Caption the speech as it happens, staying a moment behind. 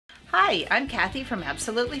Hi, I'm Kathy from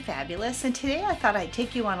Absolutely Fabulous, and today I thought I'd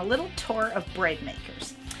take you on a little tour of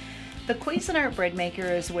Breadmakers. The Cuisinart Breadmaker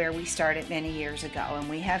is where we started many years ago, and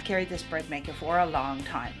we have carried this Breadmaker for a long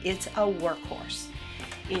time. It's a workhorse.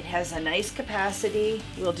 It has a nice capacity.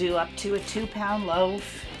 We'll do up to a 2-pound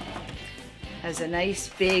loaf. Has a nice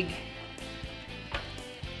big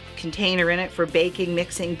container in it for baking,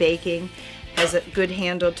 mixing, baking. Has a good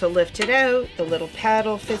handle to lift it out. The little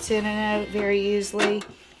paddle fits in and out very easily.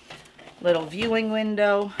 Little viewing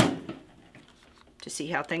window to see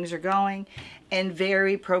how things are going, and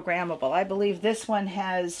very programmable. I believe this one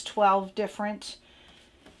has 12 different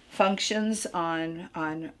functions on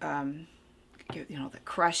you know, the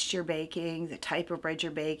crust you're baking, the type of bread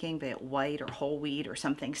you're baking, be it white or whole wheat or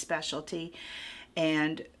something specialty.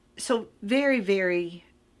 And so very, very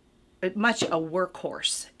much a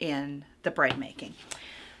workhorse in the bread making.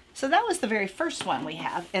 So that was the very first one we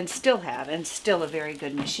have, and still a very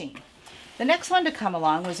good machine. The next one to come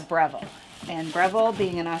along was Breville. And Breville,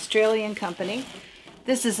 being an Australian company,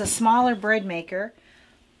 this is a smaller bread maker,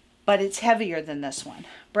 but it's heavier than this one.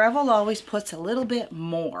 Breville always puts a little bit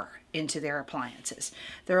more into their appliances.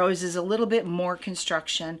 There always is a little bit more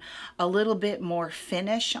construction, a little bit more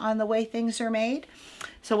finish on the way things are made.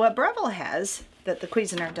 So what Breville has that the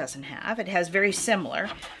Cuisinart doesn't have, it has very similar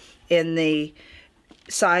in the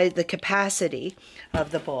size, the capacity of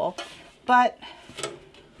the bowl, but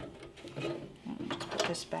put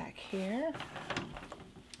this back here.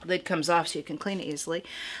 Lid comes off so you can clean it easily.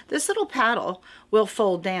 This little paddle will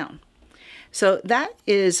fold down. So that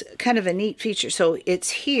is kind of a neat feature. So it's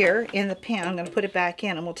here in the pan. I'm going to put it back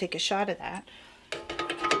in and we'll take a shot of that.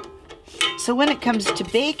 So when it comes to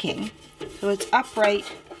baking, so it's upright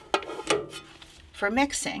for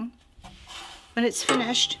mixing. When it's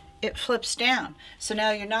finished, it flips down. So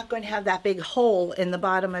now you're not going to have that big hole in the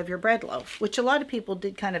bottom of your bread loaf, which a lot of people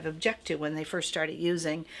did kind of object to when they first started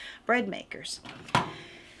using bread makers.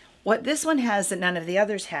 What this one has that none of the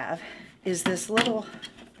others have is this little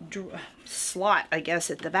slot, I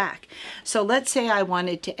guess, at the back. So let's say I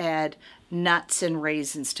wanted to add nuts and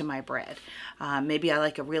raisins to my bread. Maybe I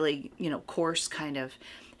like a really, coarse kind of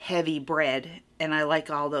heavy bread, and I like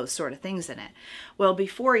all those sort of things in it. Well,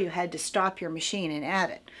 before you had to stop your machine and add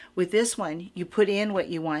it. With this one, you put in what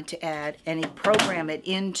you want to add and you program it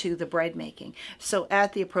into the bread making. So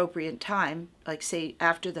at the appropriate time, like say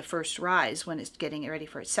after the first rise, when it's getting ready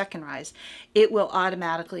for its second rise, it will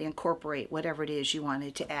automatically incorporate whatever it is you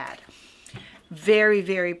wanted to add. Very,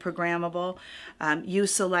 very programmable. You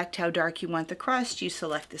select how dark you want the crust, you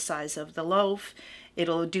select the size of the loaf.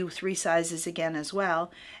 It'll do 3 sizes again as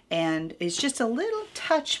well, and it's just a little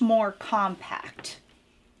touch more compact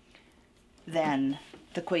than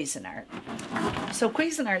the Cuisinart. So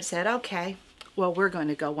Cuisinart said, okay, well, we're going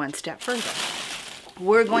to go one step further.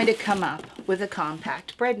 We're going to come up with a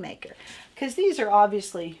compact bread maker, because these are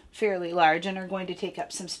obviously fairly large and are going to take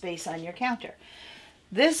up some space on your counter.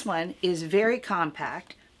 This one is very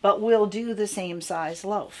compact, but will do the same size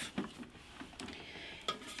loaf.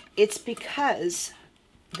 It's because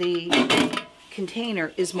the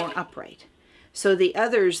container is more upright. So the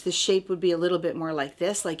others, the shape would be a little bit more like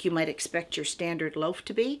this, like you might expect your standard loaf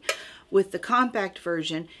to be. With the compact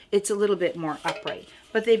version, it's a little bit more upright.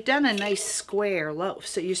 But they've done a nice square loaf,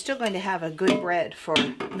 so you're still going to have a good bread for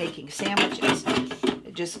making sandwiches.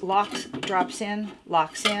 It just drops in,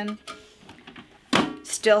 locks in.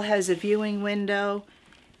 Still has a viewing window.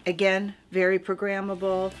 Again, very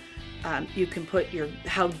programmable. You can put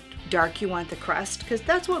how dark you want the crust, because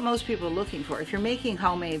that's what most people are looking for. If you're making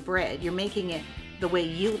homemade bread, you're making it the way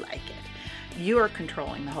you like it. You are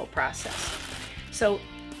controlling the whole process. So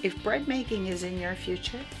if bread making is in your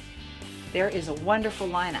future, there is a wonderful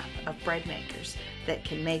lineup of bread makers that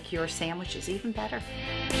can make your sandwiches even better.